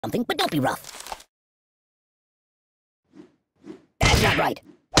Something, but don't be rough. That's not right.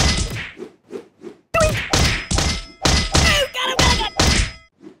 Oh, got him, got him, got him.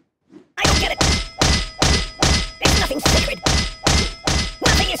 I don't get it. There's nothing sacred.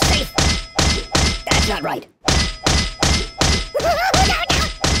 Nothing is safe. That's not right.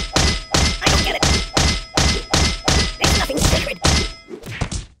 I don't get it. There's nothing sacred.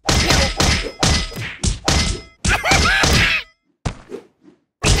 No.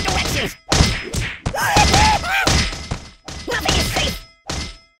 Read the directions. Nothing is safe.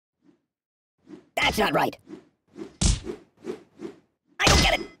 That's not right. I don't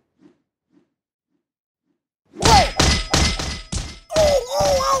get it. Whoa! Oh,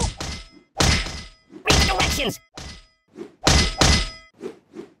 oh, oh! Read the directions.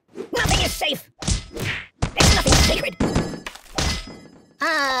 Nothing is safe. There's nothing sacred.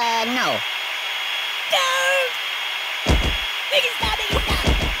 No. No! Make it stop, make it stop!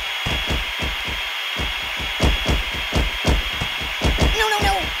 No, no,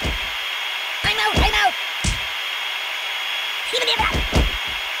 no! I'm out, I'm out! Even if that!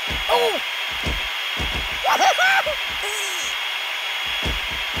 Oh!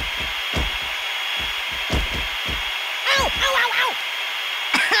 Ow! Ow! Ow! Ow!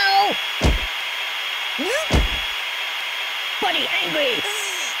 Ow! Buddy, angry!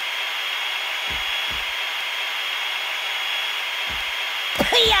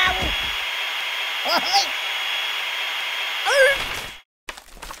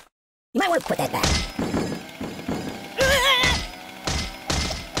 You might want to put that back.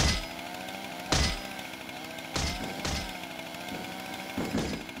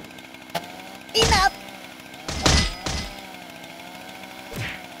 Enough!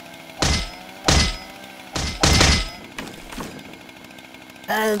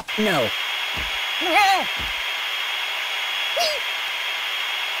 No.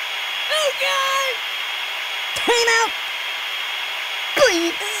 Oh, God! Time out!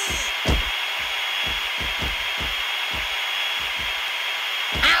 Please!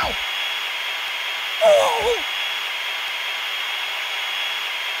 Ow! Oh!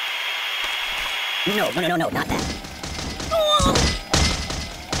 No, no, no, no, no, not that. Oh!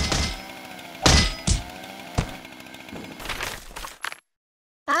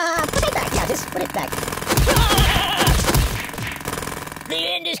 Put it back, Countess. Put it back. The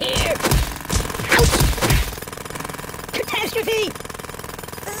end is here! Ouch! Catastrophe!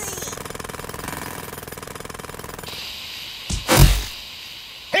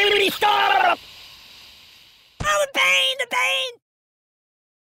 Everybody stop! Oh, the pain! The pain!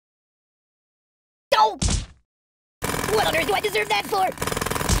 Don't! What on earth do I deserve that for?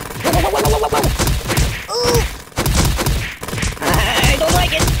 Whoa, whoa, whoa, whoa, whoa, whoa! Ooh! I don't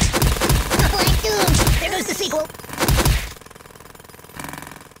like it! Oh, I'm doomed! There goes the sequel!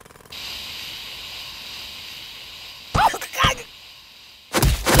 Oh, God!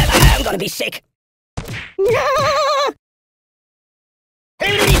 I'm gonna be sick! No!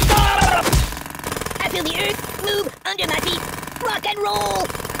 Everybody stop! I feel the earth move under my feet! Rock and roll!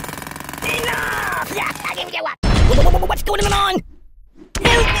 Enough! What's going on?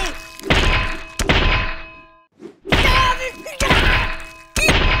 Help me!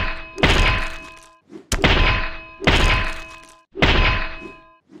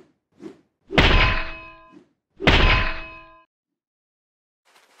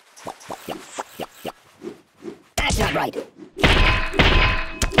 That's not right.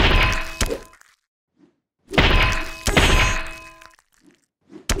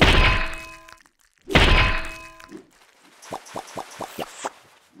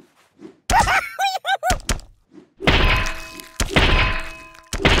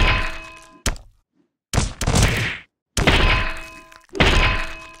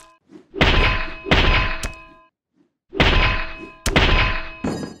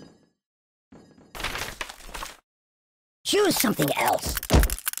 Choose something else.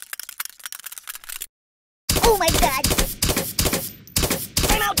 Oh my God!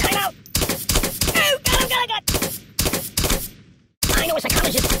 Time out! Time out! Oh, God! I know a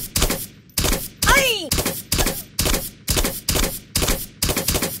psychologist. Aye!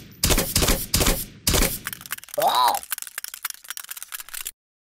 Oh!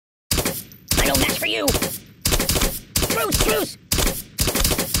 I know match for you. Truce!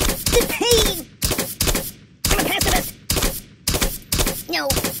 The pain! I'm a pacifist. No.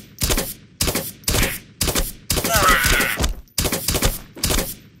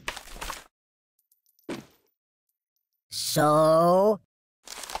 So...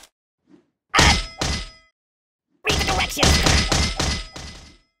 Read the directions!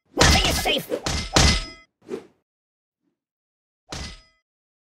 Nothing is safe!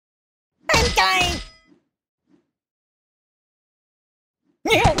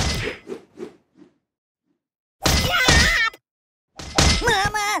 Stop!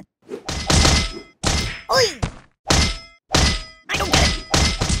 Mama! Oi! I don't get it!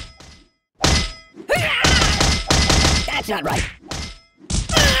 That's not right.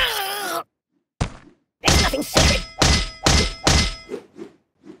 There's nothing sacred.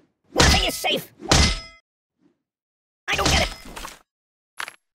 Nothing is safe. I don't get it.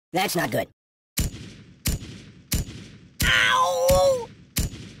 That's not good. Ow!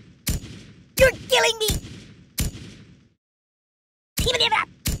 You're killing me! Keep it up!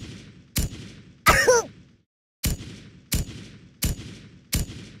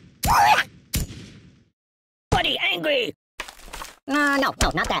 Buddy, angry! No,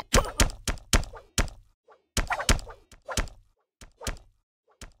 not that.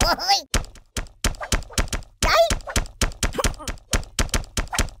 Oi!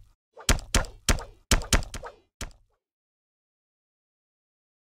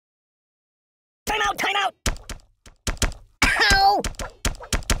 Time out! Time out! Ow!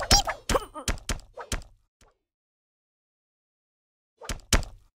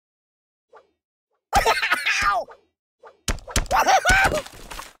 Ow!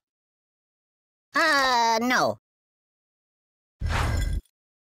 No.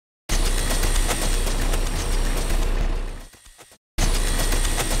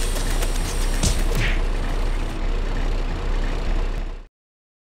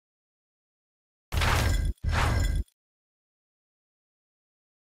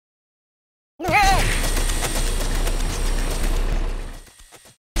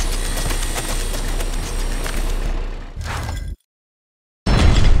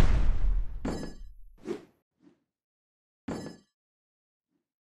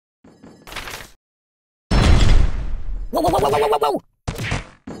 Whoa, whoa, whoa, whoa, whoa, whoa, whoa!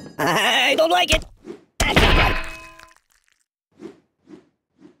 I don't like it! That's not right!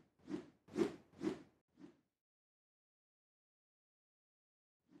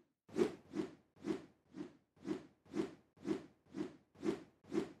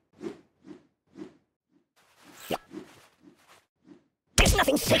 There's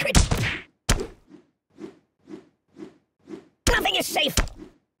nothing sacred! Nothing is safe!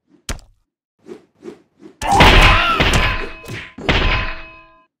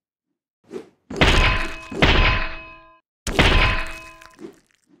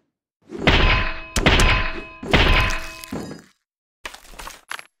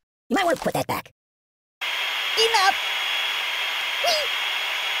 You might want to put that back. Enough! Whee!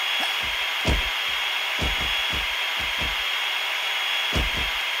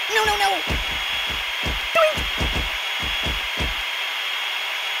 No, no, no! Doink!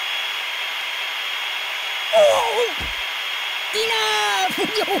 Oh! Enough!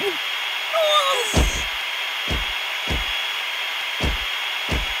 Oh!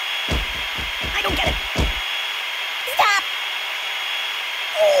 I don't get it! Stop!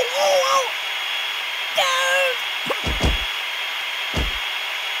 Oh, oh, oh! No!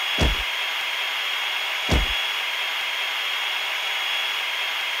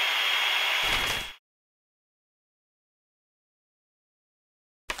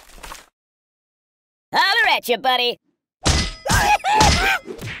 Holler at you, buddy!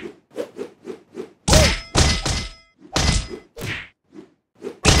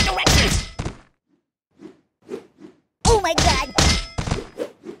 Oh my God!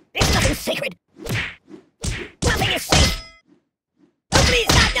 There's nothing sacred! Nothing is safe! Oh please,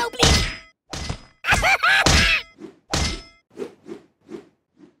 God, no, please!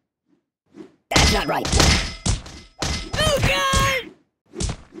 That's not right! Oh God!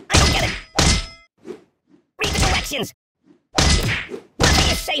 I don't get it! Read the directions!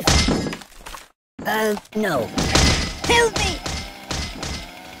 Nothing is safe! No. Help me!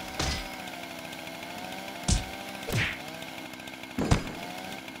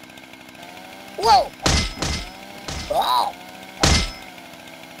 Whoa! Oh!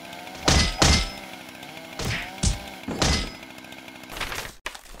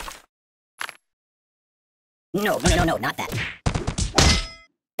 No, not that.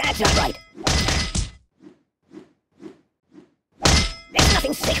 That's not right. There's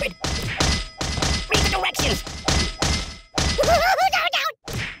nothing sacred. Read the directions.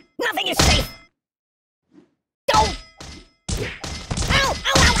 Nothing is safe. Don't. Ow!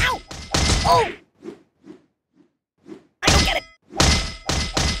 Ow! Ow! Ow! Oh! I don't get it.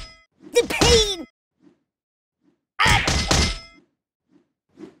 The pain. Ah!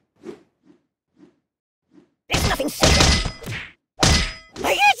 There's nothing sacred.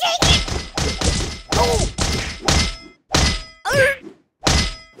 Are you taking it? Oh!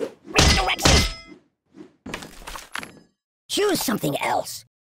 Read the directions. Choose something else.